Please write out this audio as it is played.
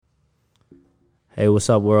Hey, what's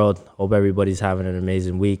up, world? Hope everybody's having an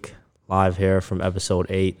amazing week. Live here from episode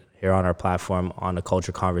 8 here on our platform on the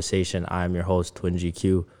Culture Conversation. I am your host, Twin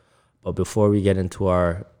GQ. But before we get into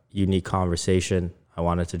our unique conversation, I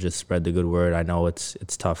wanted to just spread the good word. I know it's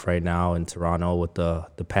tough right now in Toronto with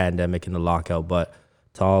the pandemic and the lockout, but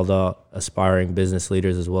to all the aspiring business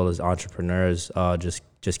leaders as well as entrepreneurs,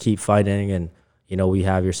 just keep fighting, and we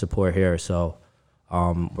have your support here. So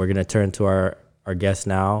we're gonna turn to our guest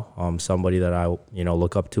now, somebody that I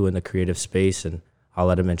look up to in the creative space, and I'll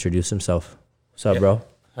let him introduce himself. What's up, bro?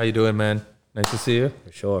 How you doing, man? Nice to see you.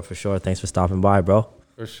 For sure. Thanks for stopping by, bro.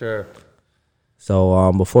 For sure.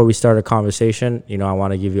 So before we start a conversation, I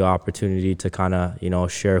want to give you an opportunity to kind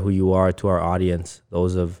of share who you are to our audience.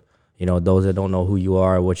 Those that don't know who you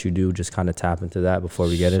are or what you do, just kind of tap into that before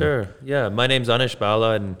we get in. Sure. Yeah. My name's Anish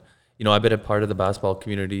Bala, and I've been a part of the basketball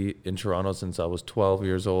community in Toronto since I was 12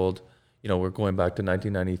 years old. We're going back to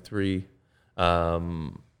 1993.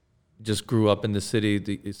 Just grew up in the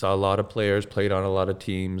city. Saw a lot of players, played on a lot of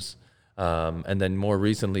teams, and then more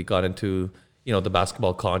recently got into the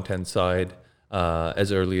basketball content side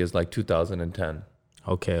as early as like 2010.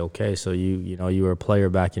 Okay. So you were a player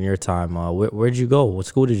back in your time. Where'd you go? What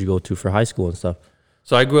school did you go to for high school and stuff?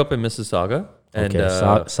 So I grew up in Mississauga. And,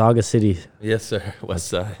 Saga City. Yes, sir. West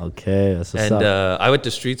Side. Okay, that's what's and up. I went to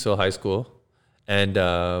Streetsville High School, and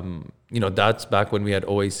that's back when we had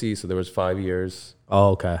OAC, so there was 5 years.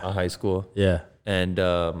 Oh, okay. High school. Yeah. And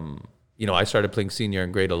I started playing senior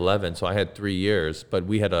in grade 11, so I had 3 years, but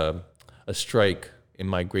we had a strike in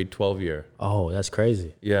my grade 12 year. Oh, that's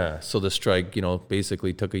crazy. Yeah. So the strike,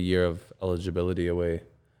 basically took a year of eligibility away.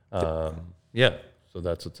 Yeah. So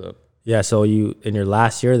that's what's up. Yeah, so you in your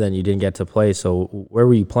last year then you didn't get to play. So where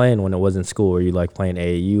were you playing when it wasn't school? Were you like playing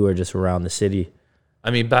AAU or just around the city? I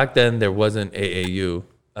mean, back then there wasn't AAU.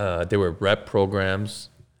 There were rep programs,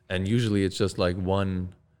 and usually it's just like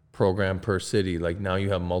one program per city. Like now you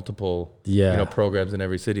have multiple programs in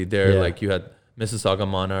every city. Like you had Mississauga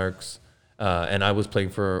Monarchs, and I was playing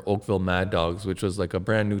for Oakville Mad Dogs, which was like a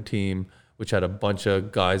brand new team, which had a bunch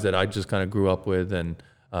of guys that I just kind of grew up with, and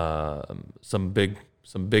some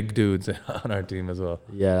big dudes on our team as well.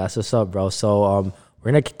 Yeah, that's what's up, bro. So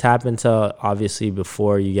we're gonna tap into, obviously,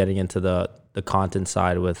 before you getting into the content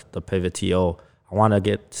side with the Pivot TO. I want to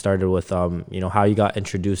get started with how you got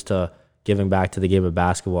introduced to giving back to the game of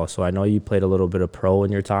basketball. So I know you played a little bit of pro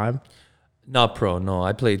in your time. Not pro, no.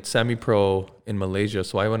 I played semi-pro in Malaysia.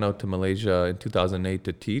 So I went out to Malaysia in 2008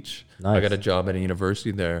 to teach. Nice. I got a job at a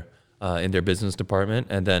university there in their business department,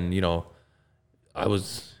 and then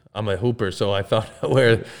I'm a hooper, so I found out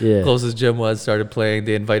where the closest gym was, started playing.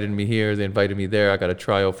 They invited me here, they invited me there. I got a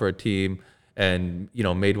tryout for a team, and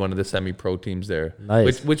made one of the semi-pro teams there.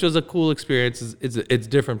 Nice. Which was a cool experience. It's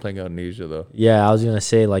different playing out in Asia though. Yeah, I was gonna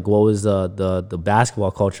say, like, what was the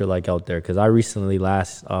basketball culture like out there? Because I recently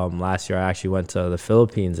last year I actually went to the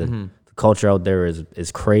Philippines, and the culture out there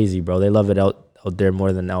is crazy, bro. They love it out there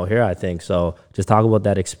more than out here, I think. So just talk about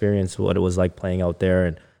that experience, what it was like playing out there,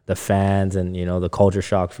 and the fans, and the culture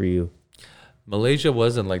shock for you. Malaysia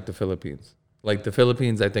wasn't like the Philippines. Like the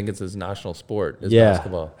Philippines, I think it's its national sport is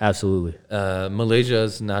basketball. Absolutely.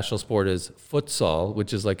 Malaysia's national sport is futsal,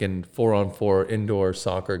 which is like a 4-on-4 indoor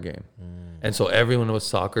soccer game. And so everyone was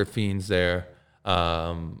soccer fiends there.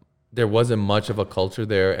 There wasn't much of a culture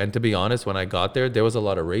there. And to be honest, when I got there, there was a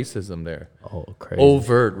lot of racism there. Oh, crazy.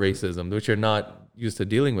 Overt racism, which you're not used to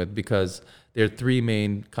dealing with, because there are three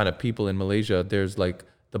main kind of people in Malaysia. There's like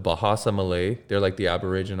the Bahasa Malay. They're like the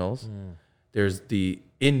Aboriginals. There's the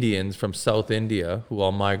Indians from South India who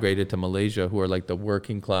all migrated to Malaysia, who are like the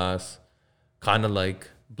working class, kind of like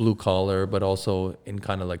blue collar, but also in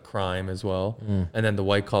kind of like crime as well. And then the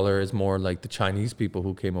white collar is more like the Chinese people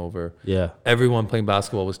who came over. Yeah. Everyone playing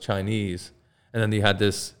basketball was Chinese. And then they had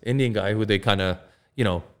this Indian guy who they kind of,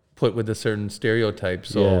 put with a certain stereotype.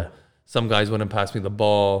 So some guys wouldn't pass me the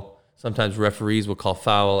ball. Sometimes referees would call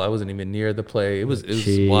foul. I wasn't even near the play. It was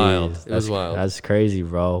wild. It was wild. That's crazy,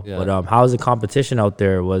 bro. Yeah. But how was the competition out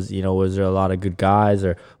there? Was there a lot of good guys,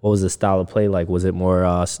 or what was the style of play like? Was it more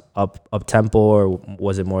up tempo, or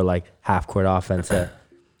was it more like half court offense?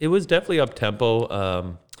 It was definitely up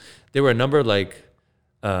tempo. There were a number of like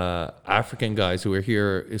African guys who were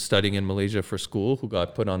here studying in Malaysia for school who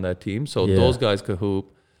got put on that team. So those guys could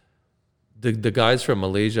hoop. The guys from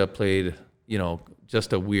Malaysia played,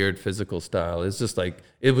 just a weird physical style. It's just like,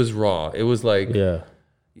 it was raw. It was like,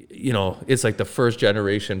 it's like the first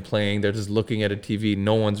generation playing. They're just looking at a TV.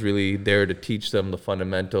 No one's really there to teach them the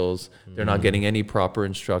fundamentals. They're not getting any proper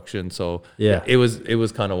instruction. So it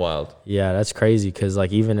was kind of wild. Yeah, that's crazy. Cause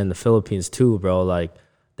like even in the Philippines too, bro, like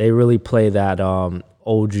they really play that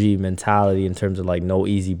OG mentality in terms of like no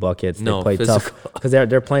easy buckets. They play physical. tough because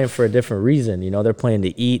they're playing for a different reason. You know, they're playing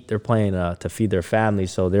to eat. They're playing to feed their family.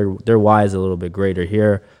 So their why is a little bit greater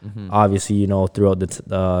here. Obviously, you know, throughout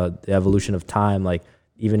the evolution of time, like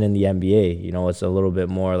even in the NBA, you know, it's a little bit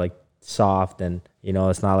more like soft and, you know,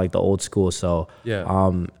 it's not like the old school. So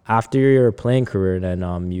after your playing career,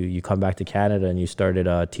 then you come back to Canada and you started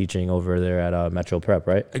teaching over there at Metro Prep,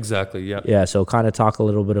 right? Exactly. Yeah. Yeah. So kind of talk a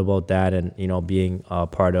little bit about that and, you know, being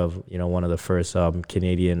part of, you know, one of the first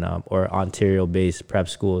Canadian or Ontario-based prep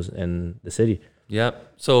schools in the city. Yeah.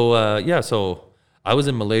 So so I was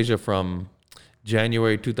in Malaysia from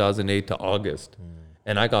January 2008 to August,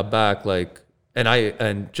 and I got back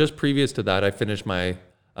and just previous to that, I finished my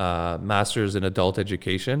master's in adult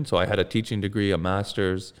education. So I had a teaching degree, a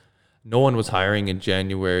master's. No one was hiring in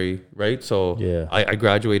January, right? So I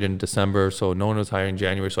graduated in December, so no one was hiring in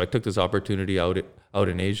January. So I took this opportunity out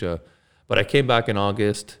in Asia. But I came back in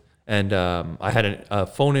August, and I had a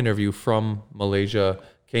phone interview from Malaysia,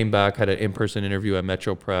 came back, had an in-person interview at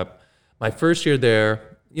Metro Prep. My first year there,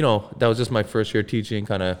 you know, that was just my first year teaching,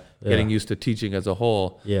 kind of getting used to teaching as a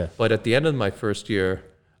whole. Yeah. But at the end of my first year,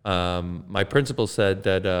 my principal said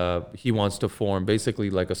that he wants to form basically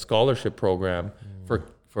like a scholarship program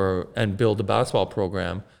for and build a basketball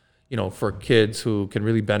program, you know, for kids who can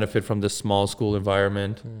really benefit from this small school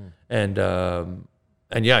environment.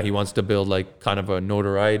 And yeah, he wants to build like kind of a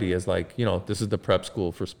notoriety as like, you know, this is the prep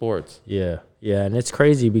school for sports. Yeah. Yeah. And it's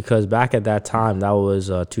crazy because back at that time, that was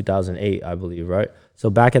 2008, I believe, right? So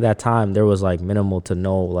back at that time, there was like minimal to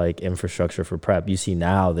no like infrastructure for prep. You see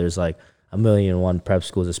now there's like 1,000,001 prep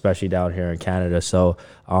schools, especially down here in Canada. So,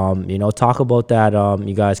 you know, talk about that.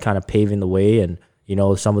 You guys kind of paving the way and, you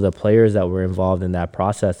know, some of the players that were involved in that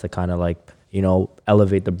process to kind of like, you know,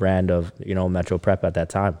 elevate the brand of, you know, Metro Prep at that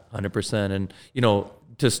time. 100%. And, you know,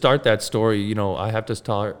 to start that story, you know, I have to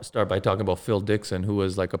start by talking about Phil Dixon, who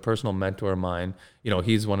was like a personal mentor of mine. You know,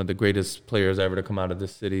 he's one of the greatest players ever to come out of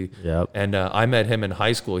this city. Yep. And I met him in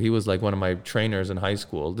high school. He was like one of my trainers in high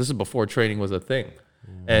school. This is before training was a thing.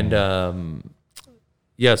 And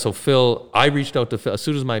so Phil, I reached out to Phil. As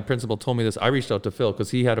soon as my principal told me this, I reached out to Phil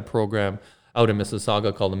because he had a program out in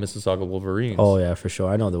Mississauga called the Mississauga Wolverines. Oh, yeah, for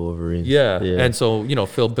sure. I know the Wolverines. Yeah. And so, you know,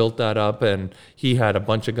 Phil built that up, and he had a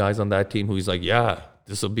bunch of guys on that team who he's like, yeah,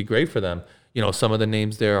 this will be great for them. You know, some of the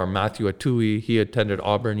names there are Matthew Atui. He attended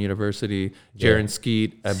Auburn University. Jaron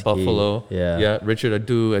Skeet at Buffalo. Yeah. Richard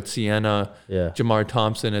Adu at Siena. Yeah. Jamar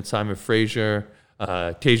Thompson at Simon Fraser.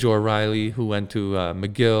 Tajor Riley, who went to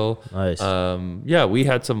McGill. Nice. We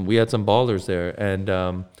had some ballers there, and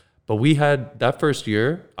but we had that first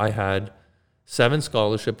year. I had 7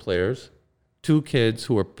 scholarship players, 2 kids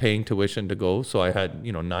who were paying tuition to go. So I had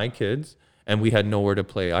 9 kids, and we had nowhere to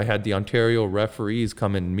play. I had the Ontario referees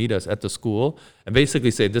come and meet us at the school and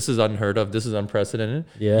basically say, "This is unheard of. This is unprecedented.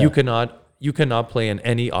 Yeah. You cannot play in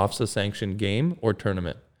any OFSA sanctioned game or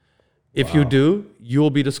tournament." If you do, you will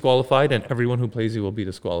be disqualified, and everyone who plays you will be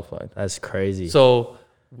disqualified. That's crazy. So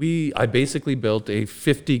I basically built a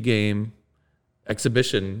 50-game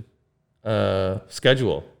exhibition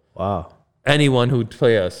schedule. Wow. Anyone who'd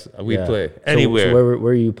play us, we'd play anywhere. So where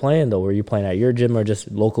were you playing though? Were you playing at your gym or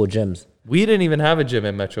just local gyms? We didn't even have a gym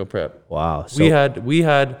at Metro Prep. Wow. So we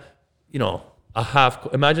had,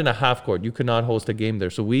 imagine a half court. You could not host a game there.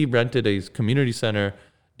 So we rented a community center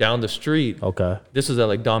down the street. Okay. This was at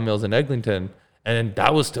like Don Mills in Eglinton, and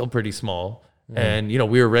that was still pretty small. And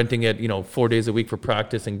we were renting it 4 days a week for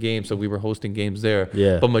practice and games, so we were hosting games there.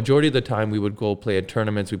 Yeah. But majority of the time we would go play at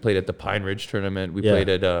tournaments. We played at the Pine Ridge tournament. We played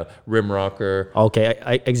at Rim Rocker.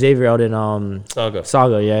 Okay, Xavier out in Saga.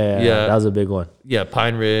 Yeah. That was a big one. Yeah,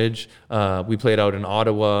 Pine Ridge. We played out in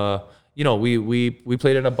Ottawa. We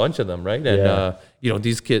played in a bunch of them, right? And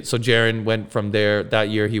these kids. So Jaron went from there that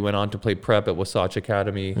year. He went on to play prep at Wasatch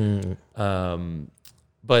Academy.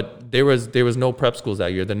 But there was no prep schools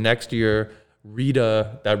that year. The next year,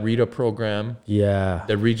 RETA program. Yeah.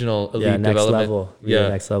 The regional elite next development. Level. Yeah,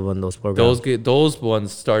 next level in those programs. Those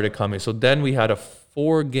ones started coming. So then we had a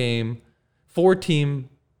 4-team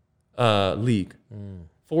league.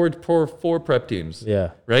 Four prep teams.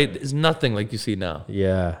 Yeah. Right? It's nothing like you see now.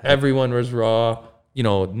 Yeah. Everyone was raw.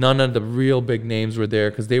 None of the real big names were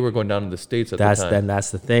there because they were going down to the States at the time. Then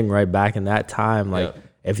that's the thing, right? Back in that time,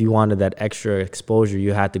 if you wanted that extra exposure,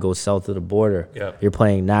 you had to go south of the border. Yeah. You're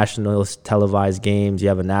playing national televised games. You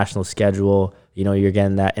have a national schedule. You're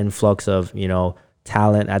getting that influx of,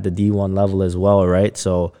 talent at the D1 level as well, right?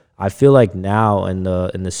 So I feel like now in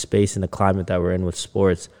the space and the climate that we're in with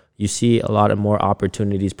sports, you see a lot of more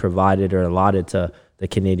opportunities provided or allotted to the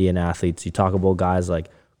Canadian athletes. You talk about guys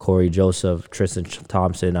like Corey Joseph, Tristan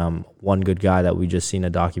Thompson. One good guy that we just seen a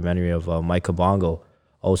documentary of, Mike Kabongo,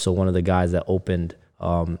 also one of the guys that opened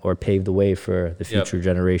or paved the way for the future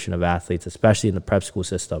generation of athletes, especially in the prep school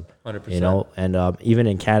system. 100%. You know, and even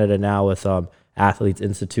in Canada now with Athletes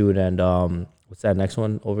Institute and what's that next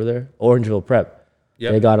one over there? Orangeville Prep.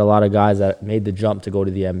 Yep. They got a lot of guys that made the jump to go to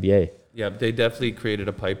the NBA. Yeah, they definitely created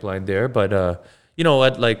a pipeline there. But, you know,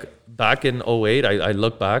 at like back in 2008, I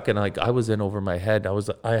look back and like I was in over my head.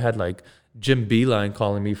 I had like Jim Beeline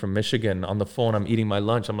calling me from Michigan on the phone. I'm eating my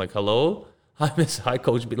lunch. I'm like, hello? Hi,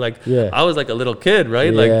 Coach. I was like a little kid,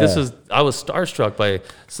 right? Like I was starstruck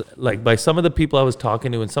by some of the people I was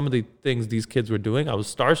talking to and some of the things these kids were doing. I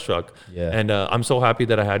was starstruck. Yeah. And I'm so happy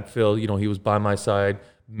that I had Phil. You know, he was by my side,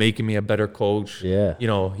 making me a better coach. Yeah. You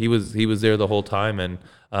know, he was there the whole time, and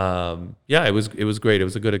it was great. It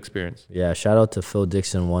was a good experience. Yeah. Shout out to Phil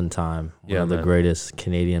Dixon one time, one of the greatest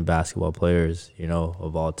Canadian basketball players, you know,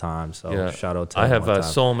 of all time. So shout out to him. I have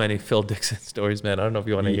so many Phil Dixon stories, man. I don't know if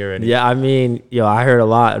you want to hear any. Yeah, I mean, I heard a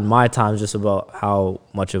lot in my times just about how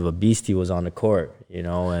much of a beast he was on the court, you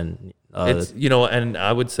know, and it's, you know, and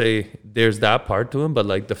I would say there's that part to him, but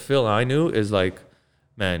like the Phil I knew is like,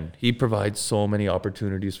 man, he provides so many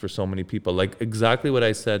opportunities for so many people. Like exactly what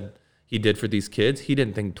I said he did for these kids, he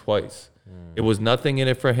didn't think twice. It was nothing in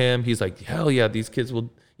it for him. He's like, hell yeah, these kids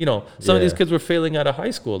will, you know, some of these kids were failing out of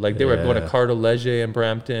high school. Like they were going to Carter Leger in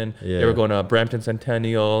Brampton. They were going to Brampton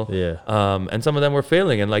Centennial. And some of them were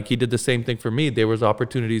failing. And like he did the same thing for me. There was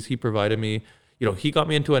opportunities he provided me. You know, he got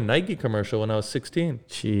me into a Nike commercial when I was 16.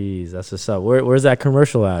 Jeez, that's what's up. Where's that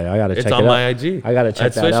commercial at? I got to check it out. It's on my IG. I got to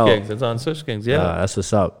check that out. It's on Switch Kings, yeah. That's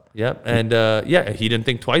what's up. Yeah, and he didn't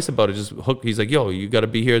think twice about it. Just hooked. He's like, yo, you got to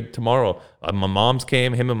be here tomorrow. My moms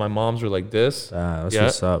came. Him and my moms were like this. That's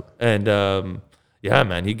what's up. And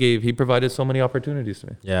man, he provided so many opportunities to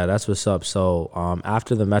me. Yeah, that's what's up. So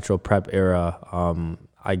after the Metro Prep era,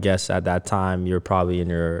 I guess at that time you're probably in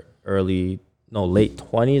your late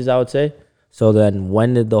 20s, I would say. So then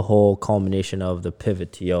when did the whole culmination of the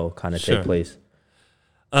pivot to Yo kind of take place?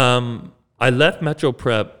 I left Metro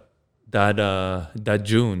Prep that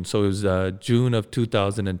June. So it was June of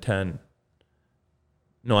 2010.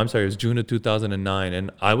 No, I'm sorry. It was June of 2009.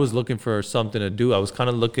 And I was looking for something to do. I was kind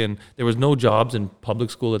of looking. There was no jobs in public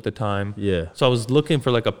school at the time. Yeah. So I was looking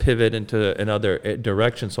for like a pivot into another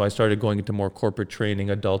direction. So I started going into more corporate training,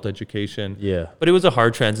 adult education. Yeah. But it was a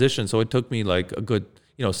hard transition. So it took me like a good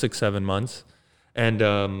 6-7 months. And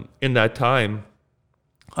in that time,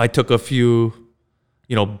 I took a few,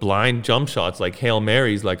 blind jump shots, like Hail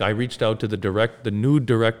Marys. Like I reached out to the new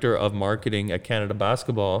director of marketing at Canada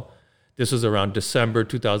Basketball. This was around December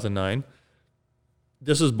 2009.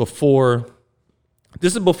 This is before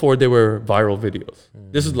there were viral videos.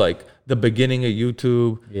 This is like the beginning of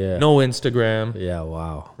YouTube. Yeah. No Instagram. Yeah,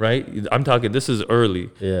 wow. Right? I'm talking, this is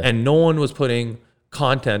early. Yeah. And no one was putting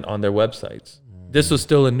content on their websites. This was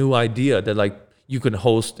still a new idea that like you can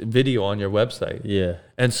host video on your website. Yeah.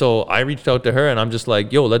 And so I reached out to her and I'm just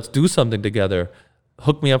like, yo, let's do something together.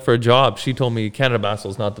 Hook me up for a job. She told me Canada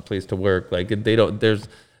Basketball is not the place to work. Like there's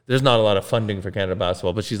not a lot of funding for Canada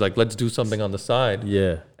Basketball, but she's like, let's do something on the side.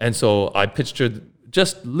 Yeah. And so I pitched her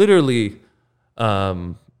just literally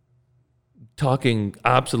talking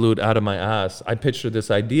absolute out of my ass. I pitched her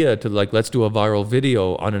this idea to like, let's do a viral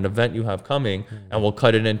video on an event you have coming and we'll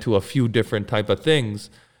cut it into a few different type of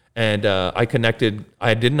things. And I connected,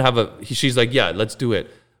 she's like, yeah, let's do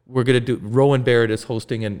it. We're going to do, Rowan Barrett is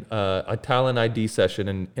hosting a talent ID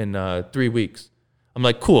session in 3 weeks. I'm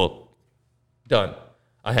like, cool, done.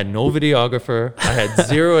 I had no videographer. I had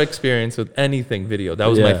zero experience with anything video. That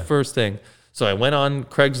was my first thing. So I went on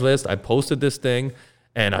Craigslist. I posted this thing.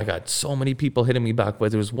 And I got so many people hitting me back.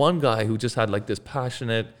 But there was one guy who just had like this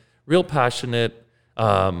real passionate,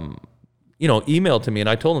 email to me. And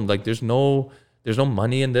I told him like, there's no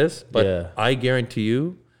money in this, but I guarantee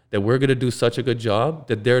you that we're going to do such a good job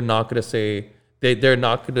that they're not going to say,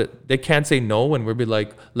 they can't say no when we'll be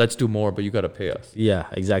like, let's do more, but you got to pay us. Yeah,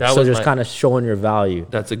 exactly. So just kind of showing your value.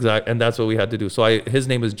 That's exact. And that's what we had to do. So his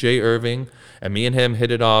name is Jay Irving and me and him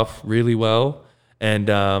hit it off really well. And,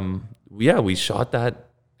 we shot that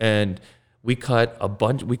and we cut a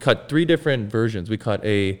bunch. We cut 3 different versions. We cut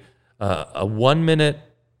a 1-minute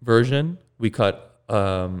version. We cut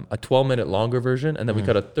a 12-minute longer version, and then we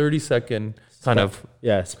cut a 30-second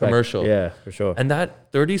commercial. Yeah, for sure. And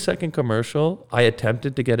that 30-second commercial, I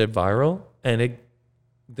attempted to get it viral, and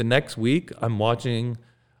the next week I'm watching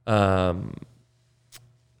the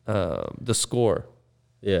Score.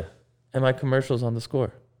 Yeah, and my commercial's on the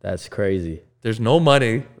Score. That's crazy. There's no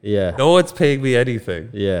money. Yeah. No one's paying me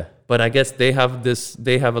anything. Yeah. But I guess they have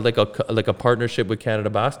like a partnership with Canada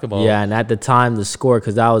Basketball. Yeah, and at the time, the score,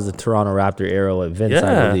 because that was the Toronto Raptor era with Vince,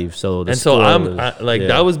 I believe. So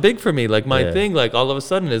that was big for me. Like my thing, like all of a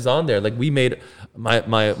sudden is on there. Like we made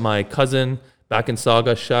my cousin back in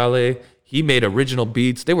Saga Chalet. He made original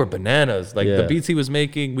beats. They were bananas. Like the beats he was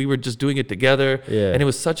making, we were just doing it together. Yeah. And it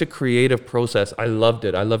was such a creative process. I loved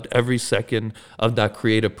it. I loved every second of that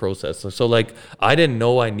creative process. So like I didn't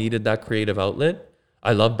know I needed that creative outlet.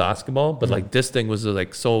 I love basketball, but like this thing was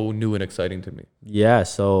like so new and exciting to me. Yeah.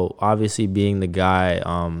 So obviously being the guy,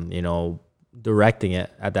 you know, directing it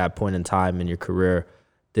at that point in time in your career,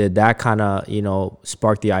 did that kind of, you know,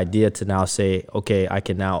 spark the idea to now say, okay, I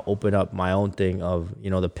can now open up my own thing of, you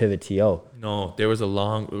know, the Pivot TO? No, there was a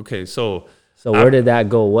long, so where did that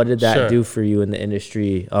go? What did that Sure. do for you in the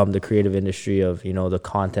industry, the creative industry of, you know, the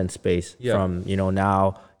content space from, you know,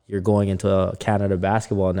 now you're going into Canada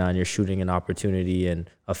Basketball now and you're shooting an opportunity and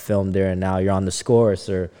a film there and now you're on the score,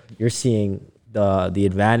 so you're seeing the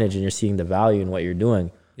advantage and you're seeing the value in what you're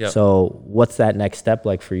doing. Yep. So what's that next step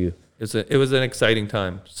like for you? It was an exciting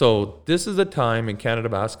time. So this is a time in Canada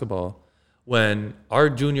Basketball when our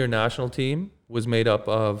junior national team was made up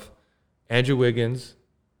of Andrew Wiggins,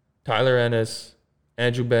 Tyler Ennis,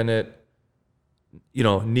 Andrew Bennett, you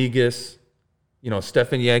know, Negus, you know,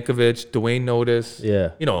 Stefan Yankovic, Dwayne Notice.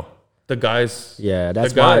 Yeah. You know, the guys. Yeah,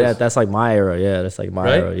 that's the guys. that's like my era. Yeah, that's like my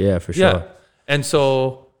Right? era. Yeah, for sure. Yeah. And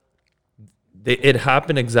so it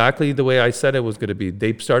happened exactly the way I said it was going to be.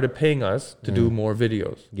 They started paying us to do more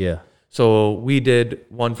videos. Yeah. So we did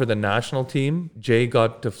one for the national team. Jay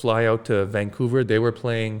got to fly out to Vancouver. They were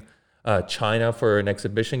playing China for an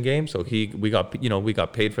exhibition game. So we got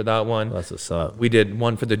paid for that one. That's what's up. We did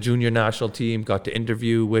one for the junior national team, got to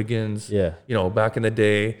interview Wiggins, Yeah. you know, back in the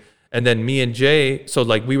day. And then me and Jay, so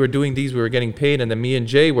like we were doing these, we were getting paid. And then me and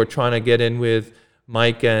Jay were trying to get in with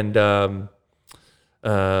Mike and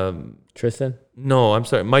Tristan? no, I'm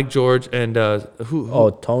sorry, Mike George and who? Oh,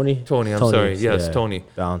 Tony? Tony, I'm sorry. Yes, yeah. Tony.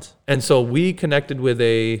 Bounce. And so we connected with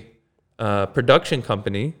a production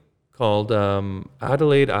company called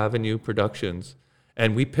Adelaide Avenue Productions.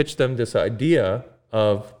 And we pitched them this idea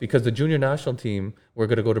of, because the junior national team were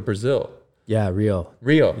going to go to Brazil. Yeah, Rio.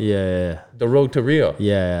 Yeah. The road to Rio.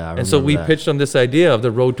 Yeah. And so we pitched them this idea of the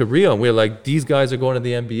road to Rio. And we were like, these guys are going to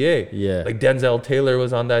the NBA. Yeah. Like Denzel Taylor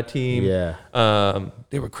was on that team. Yeah.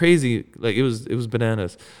 They were crazy. Like it was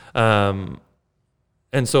bananas. And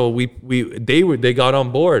so they got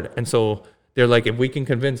on board. And so they're like, if we can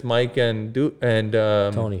convince Mike and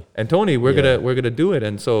Tony, we're gonna do it.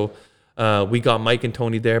 And so we got Mike and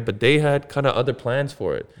Tony there, but they had kind of other plans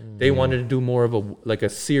for it. They wanted to do more of a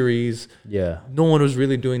series. Yeah. No one was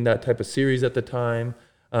really doing that type of series at the time.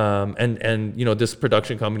 And you know, this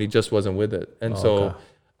production company just wasn't with it. And so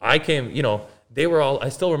I came, you know, they were all, I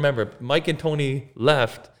still remember Mike and Tony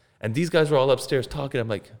left and these guys were all upstairs talking. I'm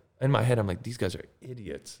like, in my head, I'm like, these guys are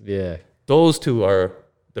idiots. Yeah. Those two are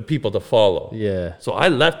the people to follow. Yeah. So I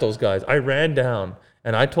left those guys. I ran down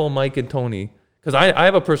and I told Mike and Tony, because I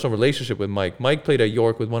have a personal relationship with Mike. Mike played at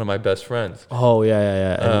York with one of my best friends. Oh,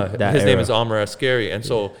 yeah. His name is Amar Ascari. And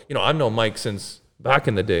so, you know, I've known Mike since back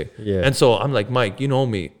in the day. Yeah. And so I'm like, Mike, you know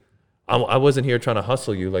me. I wasn't here trying to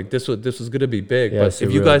hustle you. Like this was going to be big. Yeah, but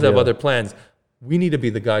if you guys have other plans, we need to be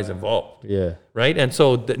the guys involved. Yeah. Right. And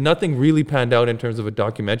so nothing really panned out in terms of a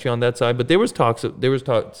documentary on that side. But there was stuff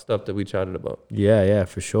that we chatted about. Yeah,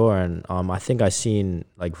 for sure. And I think I seen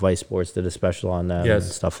like Vice Sports did a special on that and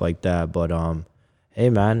stuff like that. But hey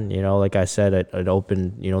man, you know, like I said, it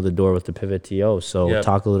opened, you know, the door with the Pivot TO. So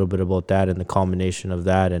talk a little bit about that and the culmination of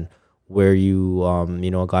that and where you you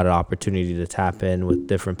know, got an opportunity to tap in with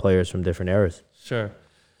different players from different eras. Sure.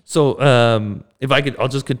 So if I could, I'll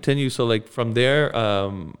just continue. So like from there,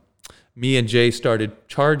 me and Jay started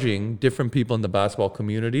charging different people in the basketball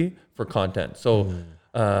community for content. So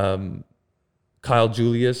Kyle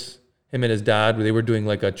Julius, him and his dad, they were doing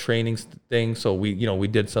like a training thing. So we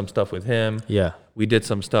did some stuff with him. Yeah. We did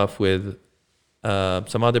some stuff with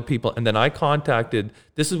some other people. And then I contacted,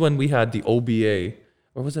 this is when we had the OBA,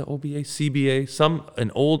 or was it OBA, CBA,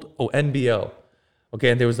 NBL. Okay,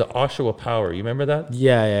 and there was the Oshawa Power. You remember that?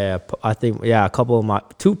 Yeah. I think, a couple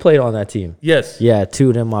of two played on that team. Yes. Yeah,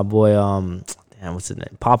 two. Then my boy, what's his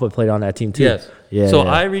name? Papa played on that team too. Yes. Yeah. So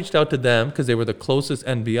I reached out to them because they were the closest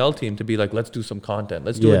NBL team to be like, let's do some content.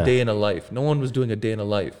 Let's do a day in a life. No one was doing a day in a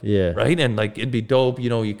life. Yeah. Right? And like, it'd be dope. You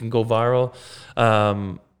know, you can go viral.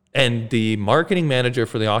 And the marketing manager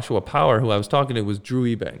for the Oshawa Power, who I was talking to, was Drew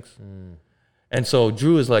Ebanks. And so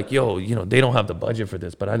Drew is like, yo, you know, they don't have the budget for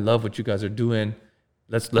this, but I love what you guys are doing.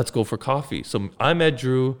 Let's go for coffee. So I met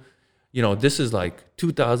Drew. you know, this is like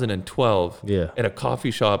 2012 Yeah. at a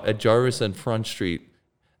coffee shop at Jarvis and Front Street.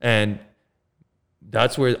 And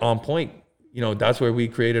that's where On Point, you know, that's where we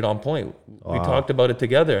created On Point. We talked about it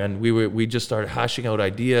together, and we just started hashing out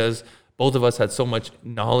ideas. Both of us had so much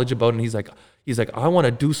knowledge about it. And he's like, I want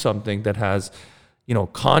to do something that has, you know,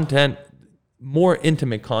 content, more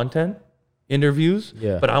intimate content, interviews,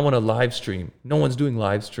 but I want to live stream. No one's doing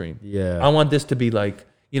live stream. Yeah. I want this to be like,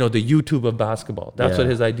 you know, the YouTube of basketball. That's what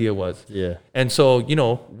his idea was. Yeah. And so, you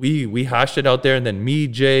know, we hashed it out there, and then me,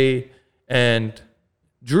 Jay, and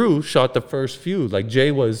Drew shot the first few. Like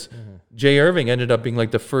Jay Irving ended up being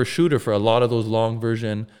like the first shooter for a lot of those long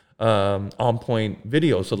version On Point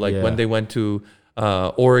videos. So like when they went to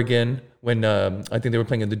Oregon, when I think they were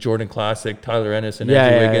playing in the Jordan Classic, Tyler Ennis and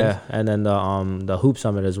Andrew Wiggins. And then the Hoop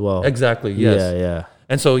Summit as well. Exactly. Yes. Yeah.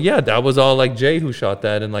 And so that was all like Jay who shot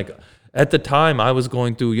that. And like at the time I was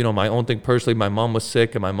going through, you know, my own thing personally. My mom was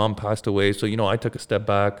sick and my mom passed away. So, you know, I took a step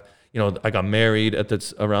back. You know, I got married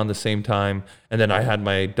around the same time. And then I had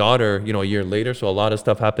my daughter, you know, a year later. So a lot of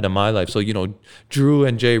stuff happened in my life. So, you know, Drew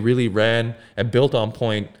and Jay really ran and built On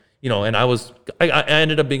Point, you know, and I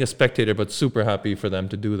ended up being a spectator, but super happy for them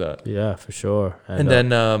to do that. Yeah, for sure. And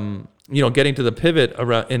then, you know, getting to the pivot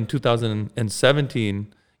around in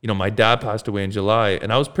 2017, you know, my dad passed away in July,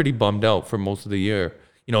 and I was pretty bummed out for most of the year,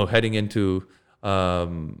 you know, heading into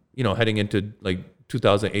like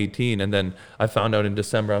 2018. And then I found out in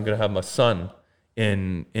December I'm going to have my son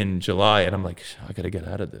in July, and I'm like, I got to get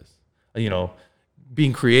out of this. You know,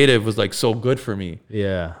 being creative was like so good for me.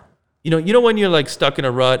 Yeah. You know when you're like stuck in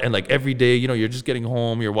a rut and like every day, you know, you're just getting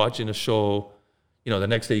home, you're watching a show, you know, the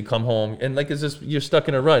next day you come home and like it's just, you're stuck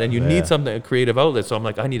in a rut and you need something, a creative outlet. So I'm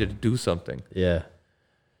like, I needed to do something. Yeah.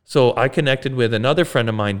 So I connected with another friend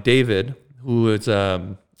of mine, David, who is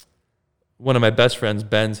one of my best friends,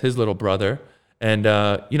 Ben's his little brother. And,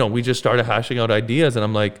 you know, we just started hashing out ideas, and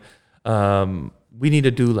I'm like, we need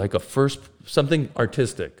to do like something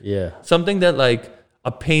artistic. Yeah. Something that like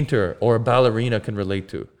a painter or a ballerina can relate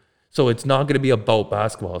to. So it's not going to be about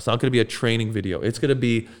basketball. It's not going to be a training video. It's going to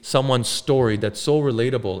be someone's story that's so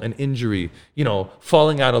relatable, an injury, you know,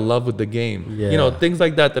 falling out of love with the game, you know, things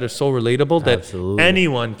like that are so relatable that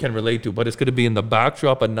anyone can relate to. But it's going to be in the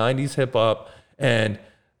backdrop of 90s hip hop, and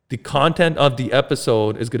the content of the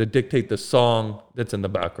episode is going to dictate the song that's in the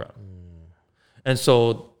background. And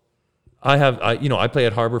so I play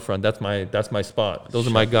at Harborfront. That's my spot. Those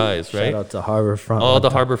are my guys, right? Shout out to Harborfront. All the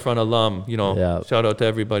Harborfront alum, you know, shout out to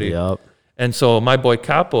everybody. Yep. And so my boy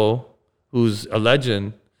Capo, who's a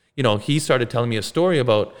legend, you know, he started telling me a story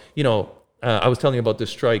about, you know, I was telling you about the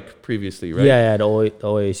strike previously, right? Yeah, the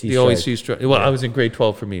OAC strike. The OAC strike. Well, I was in grade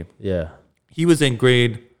 12 for me. Yeah. He was in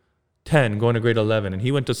grade 10, going to grade 11, and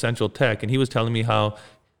he went to Central Tech, and he was telling me how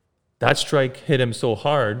that strike hit him so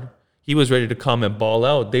hard, he was ready to come and ball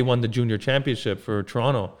out. They won the junior championship for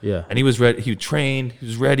Toronto. Yeah. And he was ready. He trained. He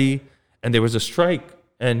was ready. And there was a strike.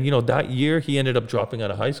 And, you know, that year he ended up dropping out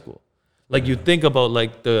of high school. Like you think about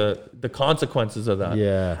like the consequences of that.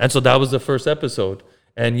 Yeah. And so that was the first episode.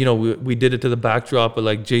 And, you know, we did it to the backdrop of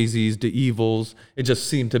like Jay-Z's The Evils. It just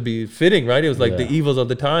seemed to be fitting, right? It was like the Evils of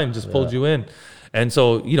the time just pulled you in. And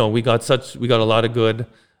so, you know, we got a lot of good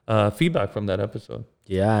feedback from that episode.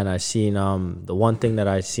 Yeah, and I seen the one thing that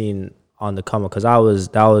I seen on the come up, because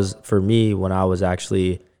that was for me when I was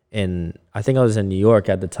actually I think I was in New York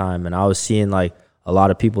at the time, and I was seeing like a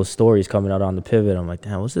lot of people's stories coming out on the pivot. I'm like,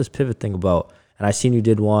 damn, what's this pivot thing about? And I seen you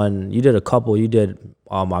did a couple. You did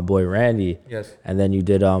my boy Randy. Yes. And then you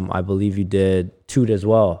did I believe you did Toot as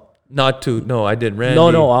well. Not Toot, no, I did Randy.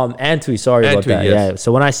 No, Antwi, sorry about that. Yes. Yeah.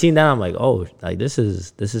 So when I seen that, I'm like, oh, like this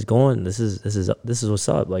is what's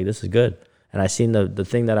up. Like this is good. And I seen the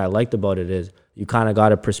thing that I liked about it is you kind of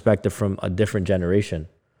got a perspective from a different generation.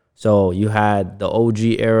 So you had the OG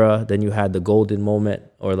era, then you had the golden moment,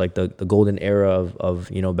 or like the golden era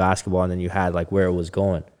of you know, basketball, and then you had like where it was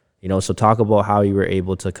going. You know, so talk about how you were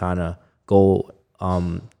able to kind of go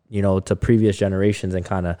you know, to previous generations and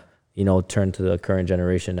kind of, you know, turn to the current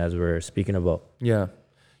generation as we're speaking about. Yeah.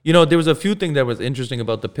 You know, there was a few things that was interesting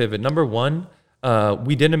about the pivot. Number one,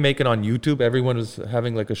 we didn't make it on YouTube. Everyone was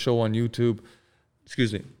having like a show on YouTube.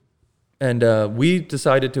 Excuse me. And we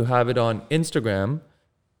decided to have it on Instagram.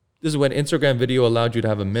 This is when Instagram video allowed you to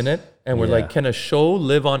have a minute. And we're like, can a show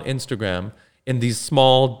live on Instagram in these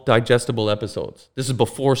small digestible episodes? This is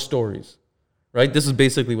before stories, right? This is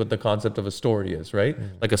basically what the concept of a story is, right?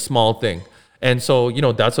 Like a small thing. And so, you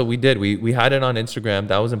know, that's what we did. We had it on Instagram.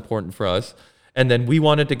 That was important for us. And then we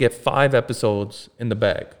wanted to get 5 episodes in the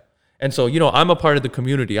bag. And so, you know, I'm a part of the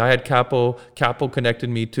community. I had Capo connected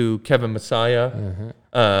me to Kevin Messiah.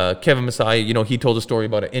 Kevin Messiah, you know, he told a story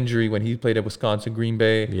about an injury when he played at Wisconsin Green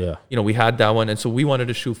Bay. Yeah. You know, we had that one. And so we wanted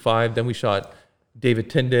to shoot 5. Then we shot David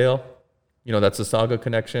Tyndale. You know, that's the Saga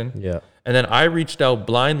connection. Yeah. And then I reached out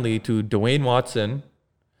blindly to Dwayne Watson.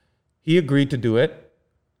 He agreed to do it.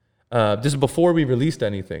 This is before we released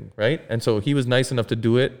anything, right? And so he was nice enough to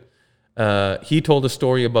do it. He told a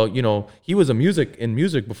story about, you know, he was in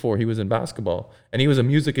music before he was in basketball. And he was a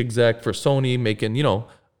music exec for Sony making, you know,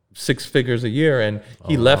 6 figures a year. And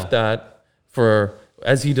he left that for,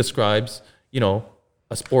 as he describes, you know,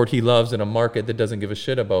 a sport he loves in a market that doesn't give a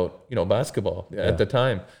shit about, you know, basketball at the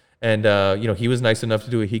time. And, you know, he was nice enough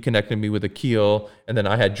to do it. He connected me with Akil, and then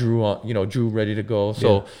I had Drew on, you know, Drew ready to go.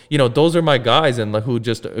 So, you know, those are my guys and like who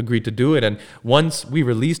just agreed to do it. And once we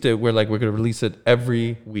released it, we're going to release it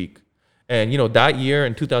every week. And, you know, that year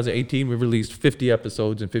in 2018, we released 50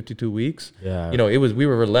 episodes in 52 weeks. Yeah. You know, we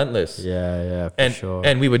were relentless. Yeah, for sure.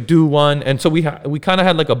 And we would do one. And so we kind of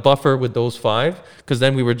had like a buffer with those 5, because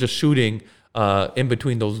then we were just shooting in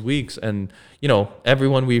between those weeks. And, you know,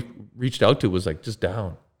 everyone we reached out to was like just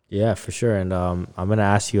down. Yeah, for sure. And I'm going to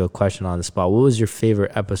ask you a question on the spot. What was your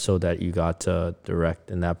favorite episode that you got to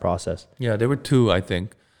direct in that process? Yeah, there were 2, I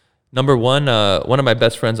think. Number 1, one of my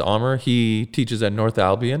best friends, Amr, he teaches at North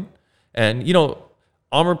Albion. And, you know,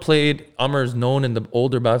 Amr is known in the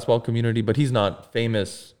older basketball community, but he's not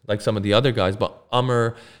famous like some of the other guys. But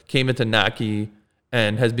Amr came into NACI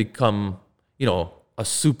and has become, you know, a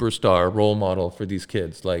superstar role model for these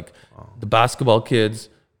kids. Like the basketball kids,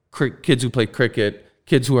 kids who play cricket,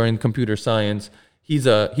 kids who are in computer science. He's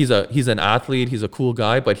an athlete. He's a cool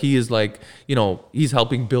guy, but he is like, you know, he's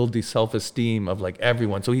helping build the self-esteem of like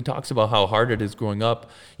everyone. So he talks about how hard it is growing up,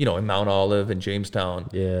 you know, in Mount Olive and Jamestown.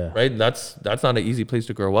 Yeah. Right. That's not an easy place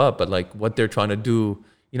to grow up, but like what they're trying to do,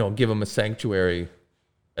 you know, give them a sanctuary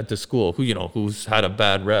at the school who's had a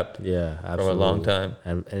bad rep. Yeah, absolutely. For a long time.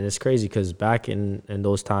 And it's crazy because back in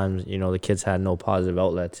those times, you know, the kids had no positive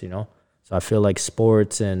outlets, you know. So I feel like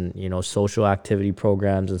sports and, you know, social activity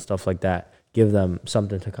programs and stuff like that give them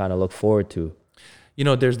something to kind of look forward to. You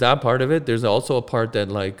know, there's that part of it. There's also a part that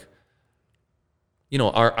like, you know,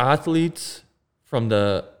 our athletes from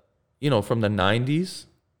the 90s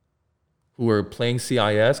who were playing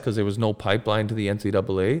CIS because there was no pipeline to the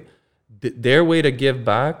NCAA, their way to give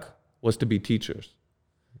back was to be teachers.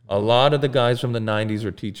 A lot of the guys from the 90s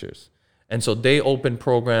were teachers. And so they opened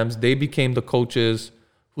programs. They became the coaches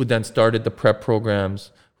who then started the prep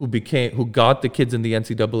programs, who got the kids in the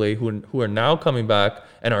NCAA, who are now coming back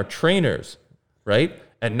and are trainers, right?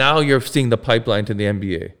 And now you're seeing the pipeline to the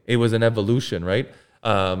NBA. It was an evolution, right?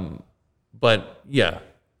 But yeah.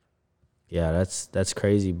 Yeah, that's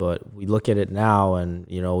crazy. But we look at it now, and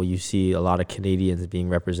you know, you see a lot of Canadians being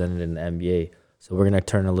represented in the NBA. So we're gonna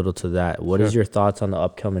turn a little to that. What is your thoughts on the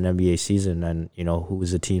upcoming NBA season, and you know, who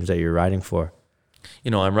is the teams that you're riding for? You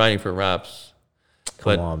know, I'm riding for Raps.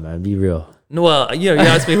 Come on, man, be real. No, well, you know, you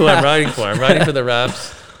asked me who I'm riding for. I'm riding for the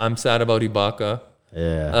Raps. I'm sad about Ibaka.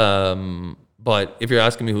 Yeah. But if you're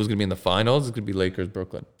asking me who's gonna be in the finals, it's gonna be Lakers,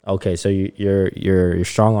 Brooklyn. Okay, so you're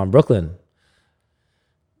strong on Brooklyn.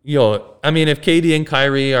 Yo, I mean, if KD and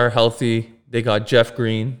Kyrie are healthy, they got Jeff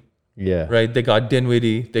Green. Yeah. Right. They got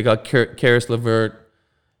Dinwiddie. They got Karis LeVert.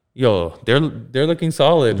 Yo, they're looking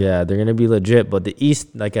solid. Yeah, they're gonna be legit. But the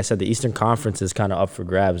East, like I said, the Eastern Conference is kind of up for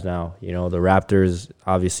grabs now. You know, the Raptors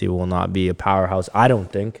obviously will not be a powerhouse. I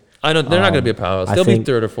don't think. They're not gonna be a powerhouse. They'll be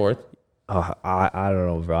 3rd or 4th. I don't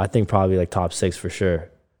know, bro. I think probably like top 6 for sure.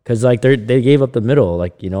 Cause like they gave up the middle.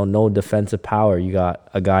 Like, you know, no defensive power. You got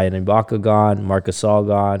a guy in Ibaka gone, Marc Gasol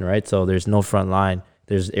gone, right? So there's no front line.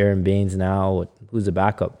 There's Aaron Baines now. Who's the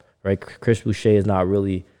backup, right? Chris Boucher is not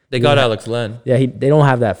really. They got Alex Len. Yeah, they don't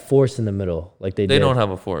have that force in the middle like they did. They don't have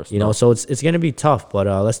a force. You know, so it's going to be tough. But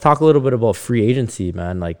let's talk a little bit about free agency,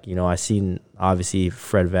 man. Like, you know, I seen obviously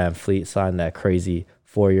Fred VanVleet sign that crazy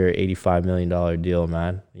 4-year, $85 million deal,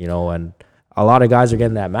 man. You know, and a lot of guys are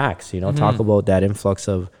getting that max. You know, talk about that influx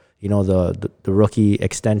of, you know, the rookie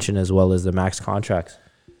extension as well as the max contracts.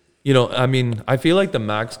 You know, I mean, I feel like the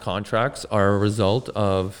max contracts are a result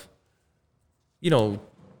of, you know,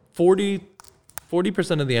 40%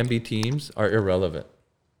 of the NBA teams are irrelevant.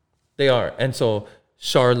 They are. And so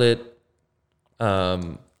Charlotte,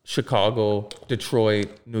 Chicago, Detroit,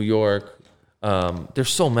 New York, there's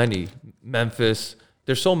so many. Memphis,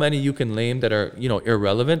 there's so many you can name that are, you know,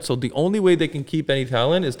 irrelevant. So the only way they can keep any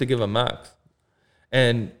talent is to give a max.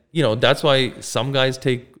 And, you know, that's why some guys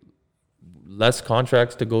take less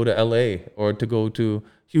contracts to go to LA or to go to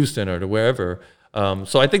Houston or to wherever.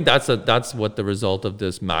 So I think that's what the result of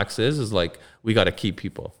this max is like, we got to keep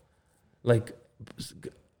people. like,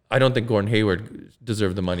 I don't think Gordon Hayward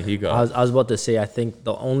deserved the money he got. I was about to say, I think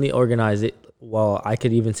the only organization, well, I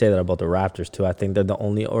could even say that about the Raptors too. I think they're the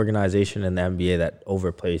only organization in the NBA that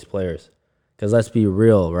overplays players. Because let's be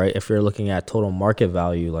real, right? If you're looking at total market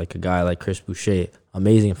value, like a guy like Chris Boucher,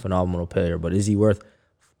 amazing, phenomenal player, but is he worth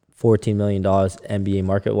 $14 million NBA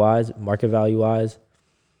market value wise?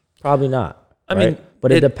 Probably not. I mean,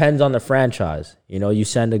 but it depends on the franchise. You know, you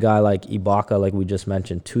send a guy like Ibaka, like we just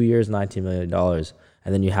mentioned, 2 years, $19 million,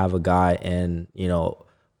 and then you have a guy in, you know,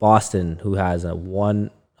 Boston who has a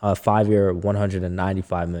 5-year,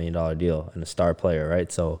 $195 million deal and a star player,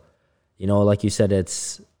 right? So, you know, like you said,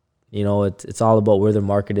 it's all about where the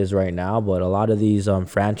market is right now. But a lot of these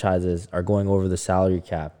franchises are going over the salary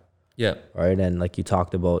cap. Yeah. Right. And like you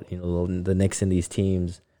talked about, you know, the Knicks and these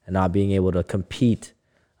teams and not being able to compete.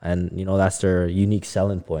 And, you know, that's their unique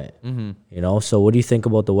selling point. Mm-hmm. You know, so what do you think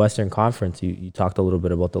about the Western Conference? You talked a little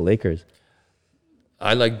bit about the Lakers.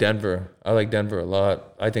 I like Denver. I like Denver a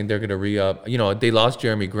lot. I think they're going to re-up. You know, they lost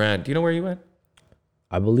Jeremy Grant. Do you know where he went?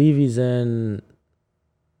 I believe he's in...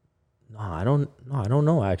 No, I don't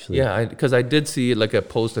know, actually. Yeah, because I did see like a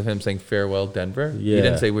post of him saying farewell Denver. Yeah. He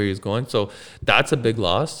didn't say where he's going. So that's a big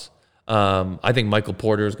loss. I think Michael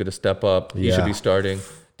Porter is going to step up. He should be starting.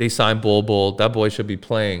 They signed Bol. That boy should be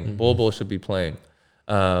playing. Mm-hmm. Bol should be playing.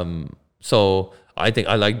 So I think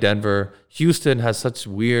I like Denver. Houston has such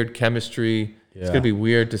weird chemistry. Yeah. It's going to be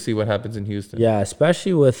weird to see what happens in Houston. Yeah,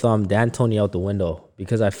 especially with D'Antoni out the window,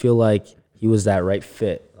 because I feel like he was that right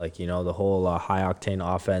fit. Like, you know, the whole high-octane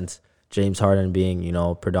offense, James Harden being, you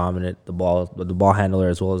know, predominant, the ball handler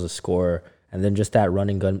as well as a scorer, and then just that run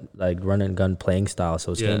and gun playing style.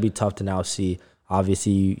 So it's going to be tough to now see.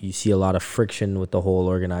 Obviously, you see a lot of friction with the whole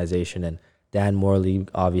organization, and Dan Morley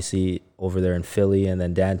obviously over there in Philly, and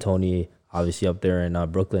then D'Antoni obviously up there in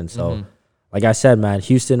Brooklyn. So, like I said, man,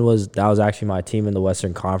 Houston was actually my team in the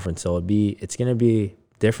Western Conference. So it's going to be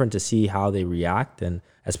different to see how they react, and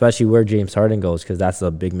especially where James Harden goes, because that's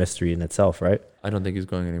a big mystery in itself, right? I don't think he's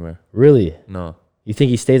going anywhere. Really? No. You think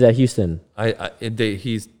he stays at Houston? And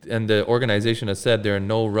the organization has said they're in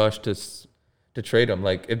no rush to trade him.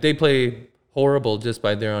 Like, if they play horrible just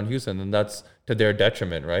by there on Houston, then that's to their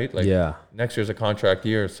detriment, right? Like, next year's a contract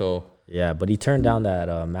year, so. Yeah, but he turned down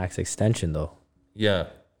that max extension, though. Yeah.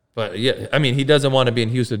 But, yeah, I mean, he doesn't want to be in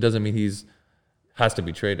Houston. It doesn't mean has to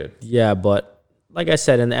be traded. Yeah, but like I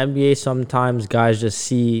said, in the NBA, sometimes guys just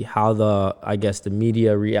see how the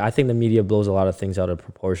media I think the media blows a lot of things out of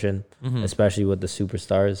proportion, especially with the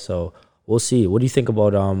superstars. So we'll see. What do you think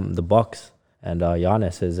about the Bucks and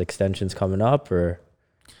Giannis? His extension's coming up, or?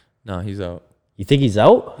 No, he's out. You think he's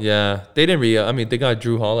out? Yeah, they didn't I mean, they got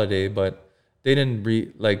Drew Holiday, but they didn't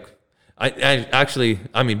big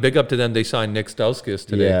up to them. They signed Nick Stauskas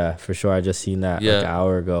today. Yeah, for sure. I just seen that like an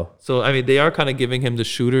hour ago. So, I mean, they are kind of giving him the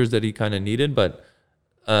shooters that he kind of needed, but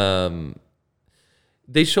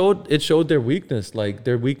it showed their weakness. Like,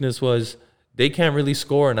 their weakness was they can't really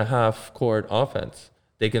score in a half-court offense.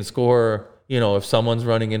 They can score, you know, if someone's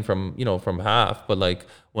running in from half, but like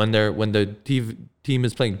when the team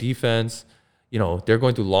is playing defense, you know, they're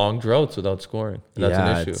going through long droughts without scoring. And that's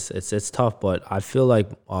an issue. It's tough, but I feel like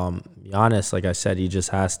Giannis, like I said, he just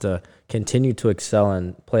has to continue to excel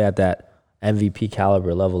and play at that MVP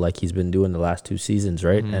caliber level like he's been doing the last 2 seasons,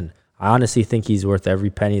 right? Mm-hmm. And I honestly think he's worth every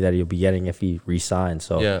penny that he'll be getting if he re-signs.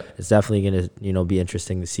 So it's definitely going to, you know, be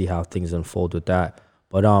interesting to see how things unfold with that.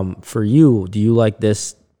 But for you, do you like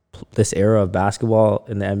this era of basketball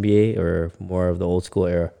in the NBA or more of the old school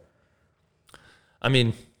era? I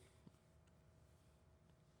mean,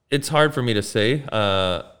 it's hard for me to say.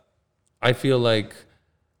 I feel like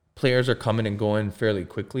players are coming and going fairly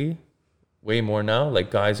quickly, way more now.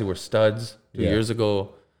 Like guys who were studs 2 years ago,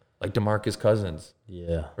 like DeMarcus Cousins.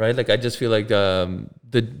 Yeah. Right? Like I just feel like the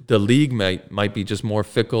league might be just more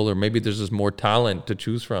fickle, or maybe there's just more talent to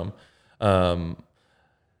choose from.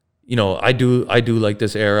 You know, I do like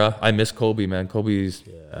this era. I miss Kobe, man. Kobe's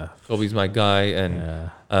my guy,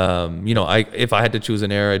 and you know, if I had to choose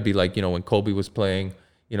an era, it'd be like, you know, when Kobe was playing.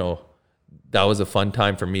 You know, that was a fun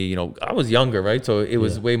time for me. You know, I was younger, right? So it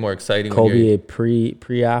was way more exciting. Kobe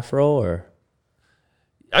pre-Afro, or?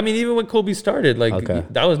 I mean, even when Kobe started, like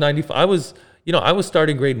that was 95. I was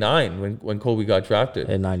starting grade 9 when Kobe got drafted.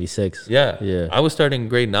 In 96. Yeah. I was starting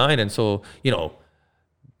grade 9, and so, you know,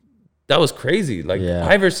 that was crazy. Like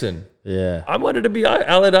Iverson. Yeah. I wanted to be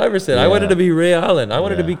Allen Iverson. I wanted to be Ray Allen. I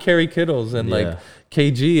wanted to be Kerry Kittles and like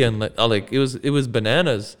KG, and like it was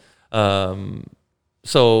bananas.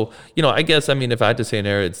 So, you know, I guess, I mean, if I had to say an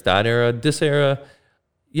era, it's that era. This era,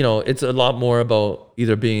 you know, it's a lot more about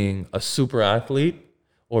either being a super athlete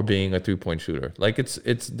or being a 3-point shooter. Like there's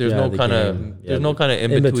Yeah, no kind of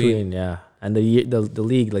in between. Yeah, and the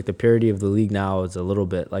league, like the purity of the league now is a little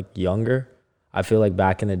bit like younger. I feel like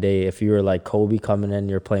back in the day, if you were like Kobe coming in,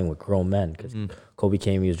 you're playing with grown men because Kobe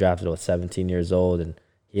came, he was drafted at 17 years old, and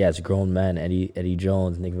he has grown men, Eddie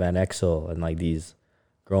Jones, Nick Van Exel, and like these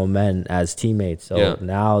grown men as teammates. So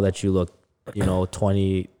now that you look,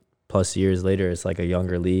 20 plus years later, it's like a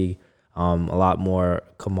younger league. A lot more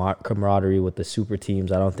camaraderie with the super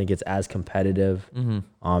teams. I don't think it's as competitive.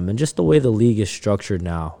 And just the way the league is structured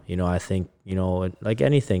now, I think, like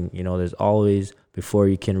anything, there's always, before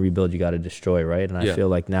you can rebuild, you got to destroy, right? And I feel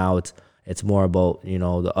like now it's more about,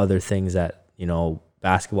 the other things that,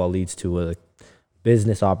 basketball leads to, like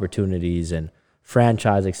business opportunities and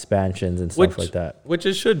franchise expansions and stuff like that. Which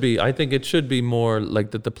it should be. I think it should be more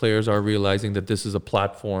like that the players are realizing that this is a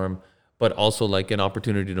platform, but also like an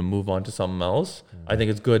opportunity to move on to something else. I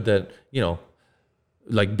think it's good that,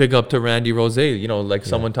 like big up to Randy Rose,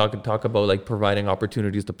 someone talk about like providing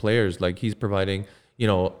opportunities to players. Like he's providing,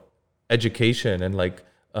 education and like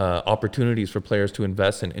opportunities for players to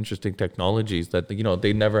invest in interesting technologies that,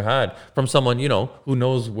 they never had from someone, who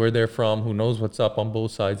knows where they're from, who knows what's up on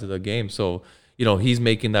both sides of the game. So, he's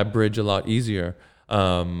making that bridge a lot easier.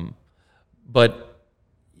 But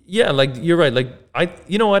yeah, like you're right. Like I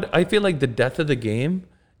feel like the death of the game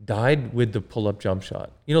died with the pull-up jump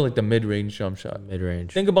shot. Like the mid-range jump shot.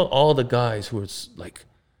 Mid-range. Think about all the guys who are like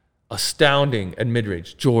astounding at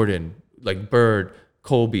mid-range. Jordan, like Bird,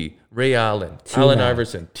 Kobe, Ray Allen, Allen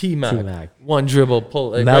Iverson, T-Mac, one dribble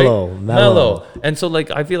pull, like, Melo. And so like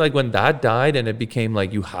I feel like when that died and it became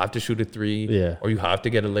like you have to shoot a three, or you have to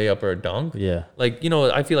get a layup or a dunk. Yeah. Like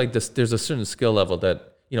I feel like there's a certain skill level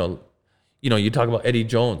that you talk about Eddie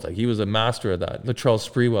Jones, like he was a master of that. Latrell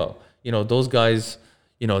Sprewell, those guys,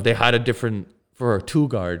 they had a different, for a two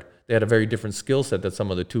guard, they had a very different skill set than some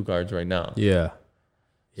of the two guards right now. Yeah.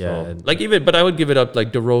 Yeah. So, but I would give it up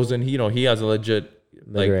like DeRozan, he has a legit,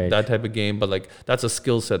 like mid-range, that type of game, but like that's a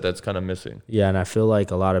skill set that's kind of missing. Yeah, and I feel like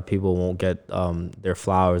a lot of people won't get their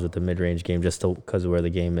flowers with the mid-range game just because of where the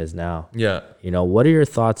game is now. Yeah. What are your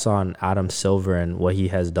thoughts on Adam Silver and what he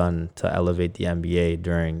has done to elevate the NBA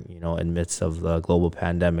during, in midst of the global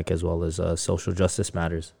pandemic as well as social justice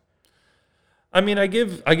matters? I mean, I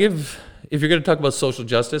give if you're going to talk about social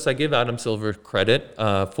justice, I give Adam Silver credit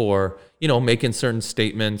for, making certain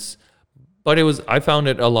statements. But I found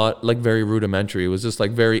it a lot like very rudimentary. It was just like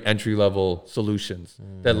very entry level solutions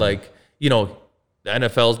that like, the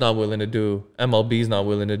NFL's not willing to do, MLB's not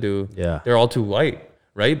willing to do. Yeah. They're all too white,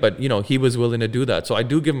 right? But, he was willing to do that. So I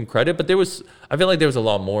do give him credit, but I feel like there was a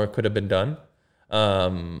lot more could have been done.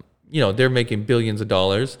 They're making billions of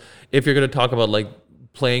dollars. If you're going to talk about like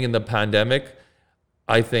playing in the pandemic,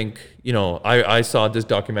 I think, I saw this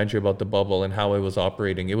documentary about the bubble and how it was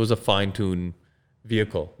operating. It was a fine-tuned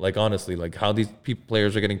vehicle, like honestly, like how these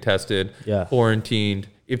players are getting tested, quarantined.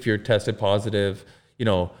 If you're tested positive,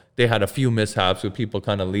 they had a few mishaps with people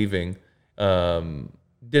kind of leaving.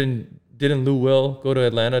 Didn't Lou Will go to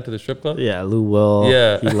Atlanta to the strip club? Yeah, Lou Will.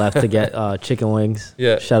 Yeah, he left to get chicken wings.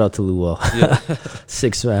 Yeah, shout out to Lou Will. Yeah.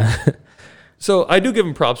 6 man. So I do give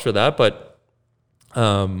him props for that, but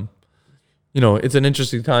it's an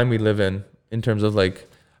interesting time we live in terms of like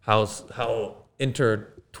how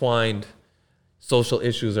intertwined social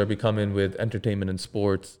issues are becoming with entertainment and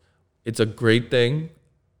sports. It's a great thing.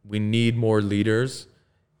 We need more leaders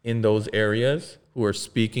in those areas who are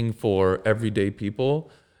speaking for everyday people.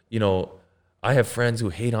 I have friends who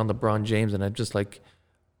hate on LeBron James, and I'm just like,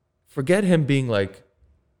 forget him being like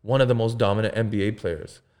one of the most dominant NBA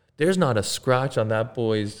players. There's not a scratch on that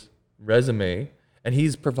boy's resume, and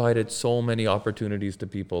he's provided so many opportunities to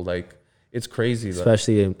people. Like, it's crazy.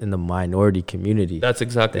 Especially in the minority community. That's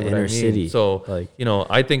exactly what I mean. City. So,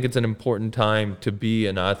 I think it's an important time to be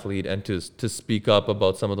an athlete and to speak up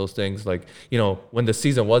about some of those things. Like, when the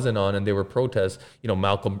season wasn't on and there were protests, you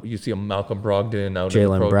see Malcolm Brogdon out in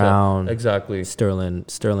the protest. Jaylen Brown. Exactly.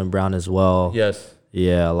 Sterling Brown as well. Yes.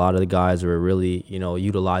 Yeah, a lot of the guys were really,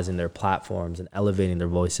 utilizing their platforms and elevating their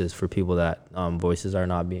voices for people that voices are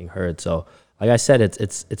not being heard. So, like I said,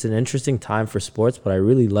 it's an interesting time for sports, but I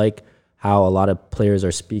really like how a lot of players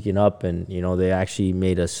are speaking up, and they actually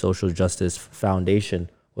made a social justice foundation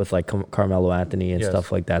with like Carmelo Anthony and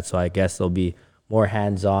stuff like that. So I guess they'll be more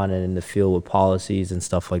hands-on and in the field with policies and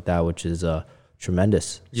stuff like that, which is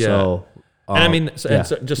tremendous. Yeah. So, and I mean,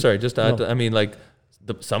 just to add, I mean, like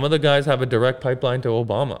some of the guys have a direct pipeline to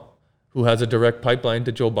Obama, who has a direct pipeline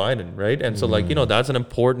to Joe Biden, right? And so like that's an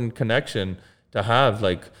important connection to have.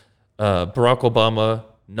 Like Barack Obama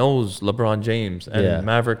knows LeBron James and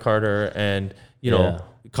Maverick Carter and you know,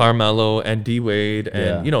 Carmelo and D Wade,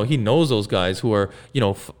 and you know, he knows those guys who are, you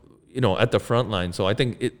know, at the front line. So I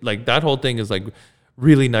think it, like, that whole thing is like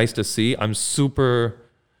really nice to see. I'm super,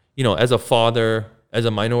 you know, as a father, as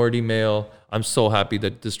a minority male, I'm so happy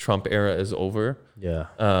that this Trump era is over. Yeah.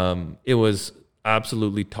 It was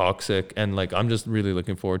absolutely toxic, and like, I'm just really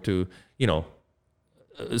looking forward to, you know,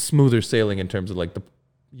 smoother sailing in terms of like the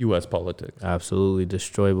U.S. politics. Absolutely.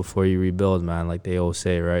 Destroy before you rebuild, man, like they always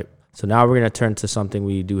say, right? So now we're going to turn to something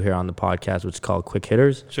we do here on the podcast, which is called Quick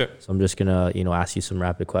Hitters. Sure. So I'm just going to, you know, ask you some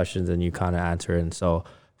rapid questions and you kind of answer. And so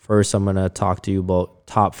first, I'm going to talk to you about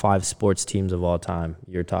top 5 sports teams of all time.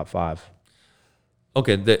 Your top 5.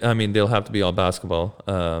 Okay. I mean, they'll have to be all basketball.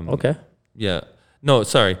 Okay. Yeah. No,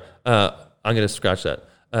 sorry. I'm going to scratch that.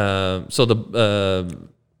 So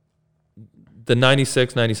the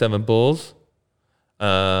 96, 97 Bulls,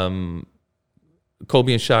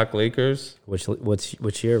 Kobe and Shaq Lakers.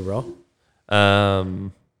 Which year, bro? I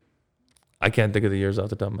can't think of the years off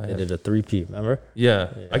the top of my They head. did a 3-peat, remember?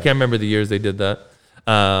 Yeah. I can't remember the years they did that.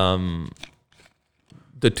 The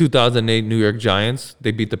 2008 New York Giants,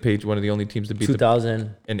 they beat the Patriots, one of the only teams to beat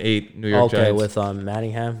 2008 New York Giants. with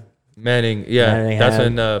Manningham. Manning, yeah.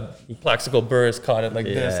 Manningham. That's when Plaxico Burress caught it like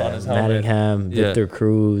this on his helmet. Manningham, Victor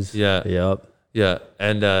Cruz. Yeah. Yep. Yeah.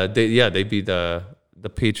 And they beat the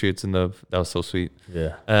Patriots that was so sweet.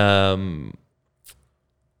 Yeah.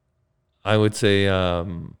 I would say wow,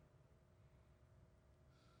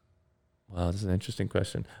 this is an interesting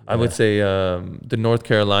question. I would say the North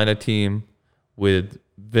Carolina team with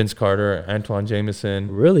Vince Carter, Antoine Jameson,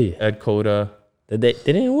 Really? Ed Cota. They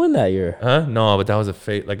didn't win that year. Huh? No, but that was a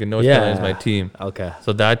fate. Like, in North Carolina is my team. Okay.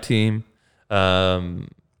 So that team, I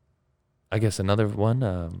guess another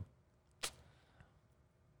one.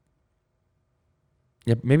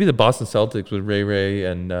 Yeah, maybe the Boston Celtics with Ray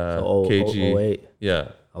and KG. 08. Yeah.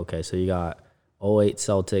 Okay, so you got 08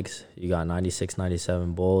 Celtics, you got 96,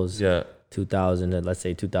 97 Bulls. Yeah. 2000, let's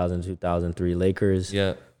say 2000, 2003 Lakers.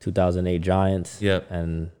 Yeah. 2008 Giants. Yeah.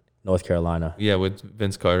 And North Carolina. Yeah, with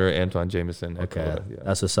Vince Carter, Antoine Jameson. Okay, yeah.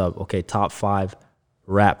 that's what's up. Okay, top 5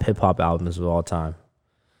 rap hip hop albums of all time.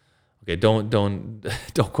 Okay, don't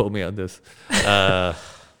quote me on this. You're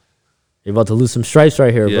about to lose some stripes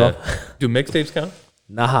right here, Yeah. bro. Do mixtapes count?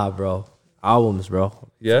 Nah, bro. Albums, bro.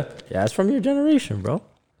 Yeah. Yeah, it's from your generation, bro.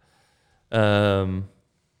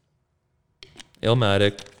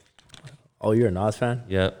 Illmatic. Oh, you're a Nas fan?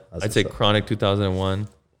 Yeah. That's I'd say what's up. Chronic 2001.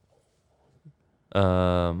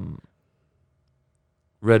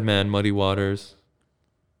 Redman, Muddy Waters.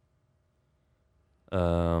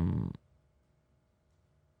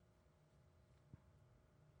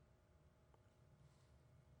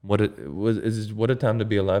 What a Time to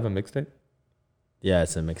Be Alive a mixtape? Yeah,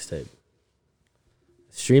 it's a mixtape.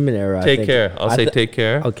 Streaming era. Take Care. I'll say Take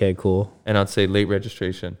Care. Okay, cool. And I'd say Late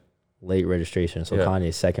Registration. Late Registration. So Yeah.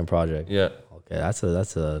 Kanye's second project. Yeah. Okay, that's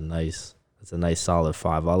a nice solid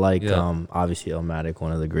 5. I like Yeah. obviously Illmatic,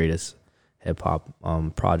 one of the greatest hip hop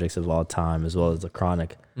projects of all time, as well as the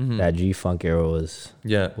Chronic. That G-Funk era was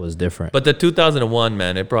different. But the 2001,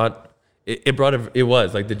 man, it was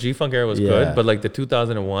like the G-Funk era was Yeah. good, but like the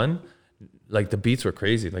 2001, like the beats were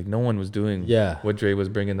crazy. Like no one was doing what Dre was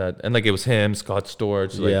bringing that. And like it was him, Scott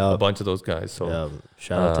Storch, like a bunch of those guys. So yeah,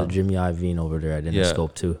 shout out to Jimmy Iovine over there at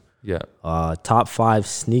Interscope too. yeah. Top 5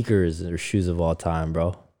 sneakers or shoes of all time,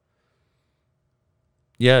 bro.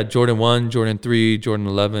 Yeah, Jordan 1, Jordan 3, Jordan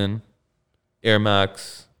 11, Air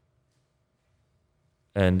Max,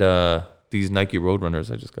 and these Nike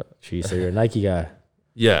Roadrunners I just got. Geez, so you're a Nike guy.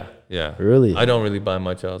 Yeah. Really? I don't really buy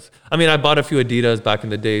much else. I mean, I bought a few Adidas back in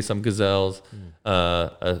the day, some Gazelles,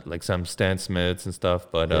 like some Stan Smiths and stuff.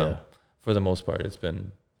 But for the most part, it's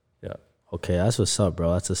been, Okay, that's what's up,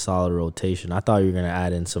 bro. That's a solid rotation. I thought you were going to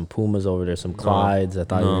add in some Pumas over there, some Clydes. I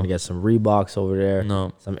thought you were going to get some Reeboks over there.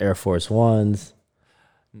 No. Some Air Force Ones.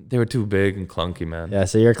 They were too big and clunky, man. Yeah,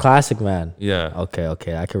 so you're a classic man. Yeah.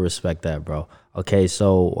 Okay. I can respect that, bro. Okay,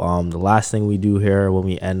 so the last thing we do here when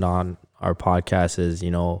we end on our podcast is,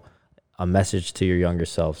 a message to your younger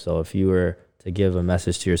self. So if you were to give a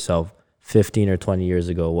message to yourself 15 or 20 years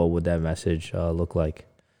ago, what would that message look like?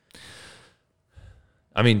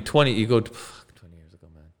 I mean, 20 years ago,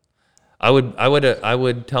 man. I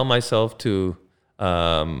would tell myself to,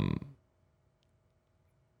 I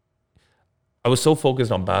was so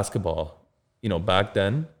focused on basketball, back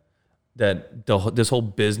then, that this whole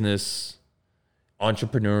business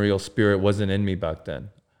entrepreneurial spirit wasn't in me back then.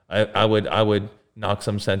 I would knock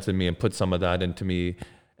some sense in me and put some of that into me,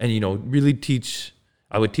 and really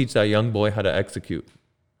I would teach that young boy how to execute,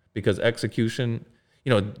 because execution,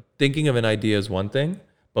 thinking of an idea is one thing,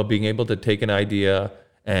 but being able to take an idea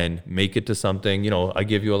and make it to something. I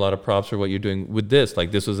give you a lot of props for what you're doing with this.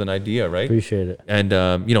 Like, this was an idea, right? Appreciate it. And,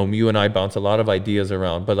 you and I bounce a lot of ideas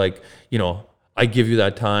around, but like, I give you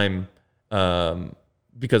that time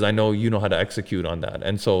because I know you know how to execute on that.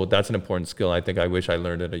 And so that's an important skill. I think I wish I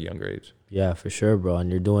learned at a younger age. Yeah, for sure, bro.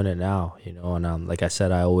 And you're doing it now, and like I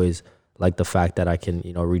said, I always like the fact that I can,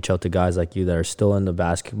 reach out to guys like you that are still in the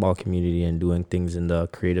basketball community and doing things in the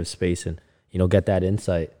creative space and, get that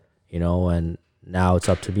insight, and now it's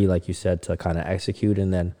up to me, like you said, to kind of execute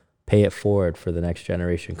and then pay it forward for the next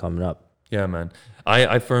generation coming up. Yeah, man.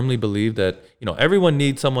 I firmly believe that, everyone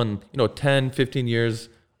needs someone, 10, 15 years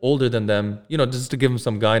older than them, just to give them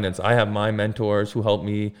some guidance. I have my mentors who help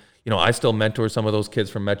me. I still mentor some of those kids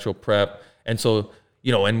from Metro Prep. And so,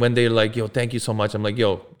 and when they're like, thank you so much, I'm like,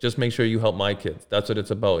 just make sure you help my kids. That's what it's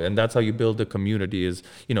about. And that's how you build a community is,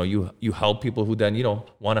 you help people who then,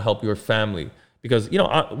 want to help your family. Because,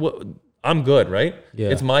 I'm good, right? Yeah.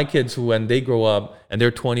 It's my kids who, when they grow up and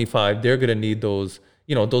they're 25, they're going to need those,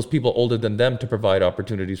 those people older than them to provide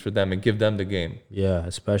opportunities for them and give them the game. Yeah,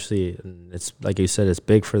 especially, it's like you said, it's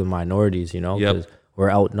big for the minorities, because Yep.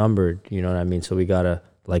 we're outnumbered, you know what I mean? So we got to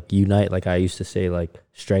like unite, like I used to say, like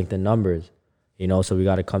strength in numbers, so we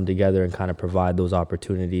got to come together and kind of provide those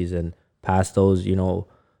opportunities and pass those,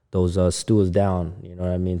 those stools down, you know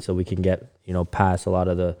what I mean? So we can get, past a lot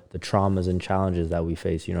of the traumas and challenges that we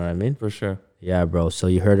face, you know what I mean? For sure. Yeah, bro. So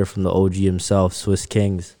you heard it from the OG himself, Swiss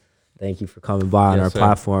Kings. Thank you for coming by on our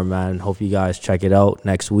platform, man. Hope you guys check it out.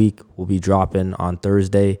 Next week, we'll be dropping on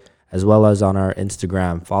Thursday, as well as on our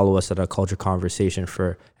Instagram. Follow us at our Culture Conversation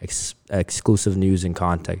for exclusive news and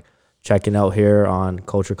content. Checking out here on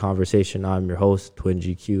Culture Conversation. I'm your host, Twin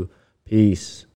GQ. Peace.